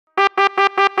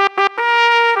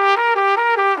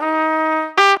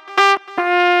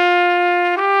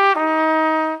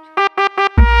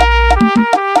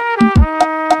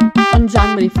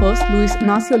Luiz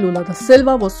Inacio Lula da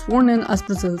Silva was sworn in as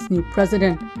Brazil's new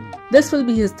president. This will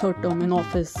be his third term in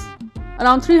office.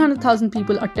 Around 300,000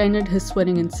 people attended his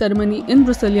swearing-in ceremony in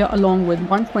Brasilia along with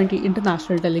 120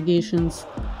 international delegations.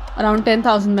 Around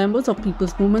 10,000 members of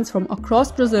people's movements from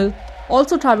across Brazil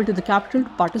also traveled to the capital to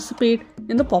participate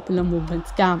in the Popular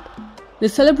Movement's camp. They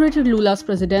celebrated Lula's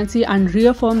presidency and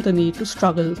reaffirmed the need to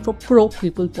struggle for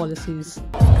pro-people policies.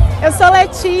 Eu sou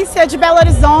Letícia, de Belo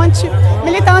Horizonte,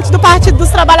 militante do Partido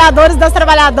dos Trabalhadores e das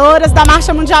Trabalhadoras, da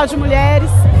Marcha Mundial de Mulheres.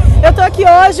 Eu estou aqui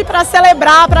hoje para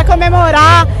celebrar, para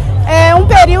comemorar um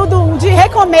período de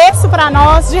recomeço para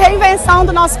nós, de reinvenção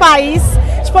do nosso país,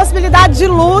 de possibilidade de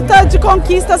luta, de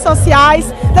conquistas sociais,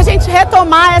 da gente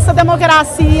retomar essa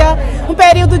democracia, um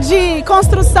período de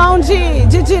construção de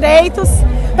direitos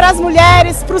para as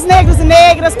mulheres, para os negros e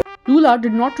negras. Lula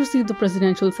did not receive the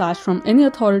presidential sash from any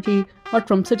authority but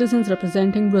from citizens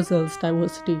representing Brazil's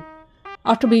diversity.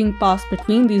 After being passed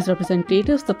between these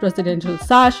representatives, the presidential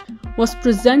sash was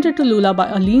presented to Lula by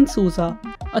Aline Souza,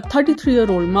 a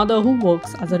 33-year-old mother who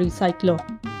works as a recycler.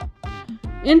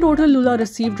 In total, Lula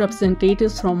received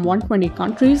representatives from 120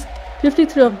 countries,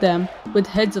 53 of them with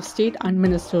heads of state and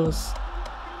ministers.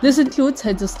 This includes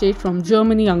heads of state from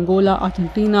Germany, Angola,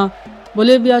 Argentina,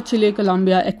 Bolivia, Chile,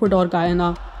 Colombia, Ecuador,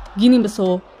 Guyana,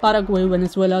 Guiné-Bissau, Paraguay,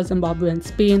 Venezuela, Zimbabwe and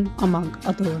Spain, among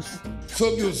others.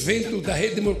 Sob os ventos da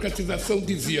redemocratização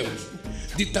dizíamos,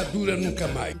 ditadura nunca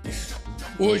mais.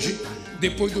 Hoje,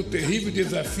 depois do terrível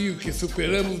desafio que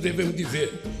superamos, devemos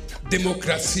dizer,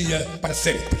 democracia para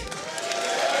sempre.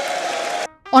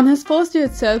 On his first day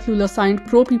itself, Lula signed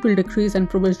pro-people decrees and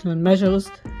provisional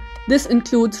measures. This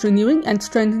includes renewing and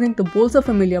strengthening the Bolsa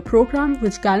Familia program,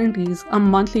 which guarantees a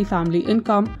monthly family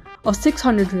income of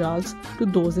 600 reals to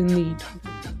those in need.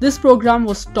 This program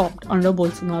was stopped under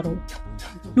Bolsonaro.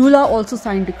 Lula also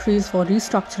signed decrees for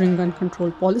restructuring gun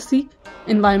control policy,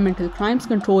 environmental crimes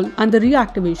control, and the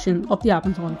reactivation of the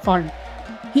Amazon Fund.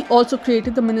 He also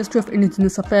created the Ministry of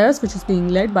Indigenous Affairs, which is being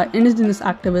led by indigenous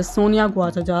activist Sonia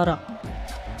Guajajara.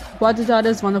 Guajajara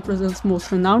is one of Brazil's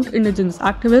most renowned indigenous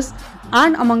activists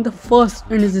and among the first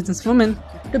indigenous women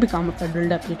to become a federal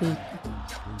deputy.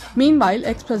 Meanwhile,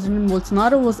 ex-President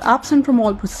Bolsonaro was absent from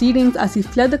all proceedings as he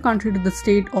fled the country to the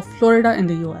state of Florida in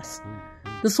the US.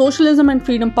 The Socialism and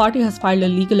Freedom Party has filed a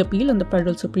legal appeal in the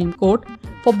Federal Supreme Court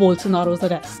for Bolsonaro's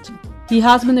arrest. He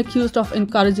has been accused of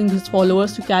encouraging his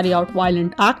followers to carry out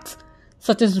violent acts,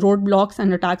 such as roadblocks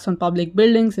and attacks on public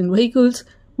buildings and vehicles,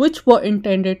 which were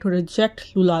intended to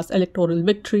reject Lula's electoral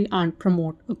victory and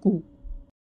promote a coup.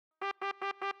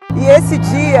 E esse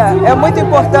dia é muito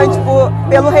importante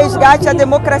pelo resgate à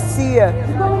democracia,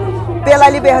 pela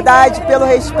liberdade, pelo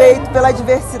respeito, pela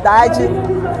diversidade.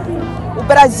 O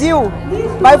Brasil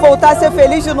vai voltar a ser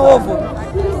feliz de novo.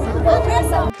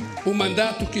 O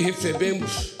mandato que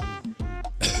recebemos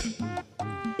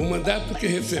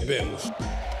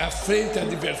à frente a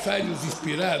adversários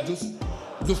inspirados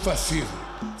do fascismo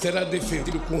será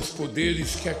defendido com os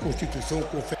poderes que a Constituição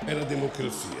confere à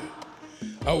democracia.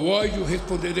 Ao ódio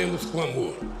responderemos com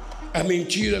amor, à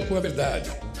mentira com a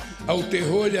verdade, ao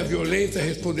terror e à violência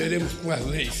responderemos com as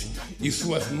leis e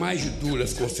suas mais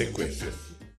duras consequências.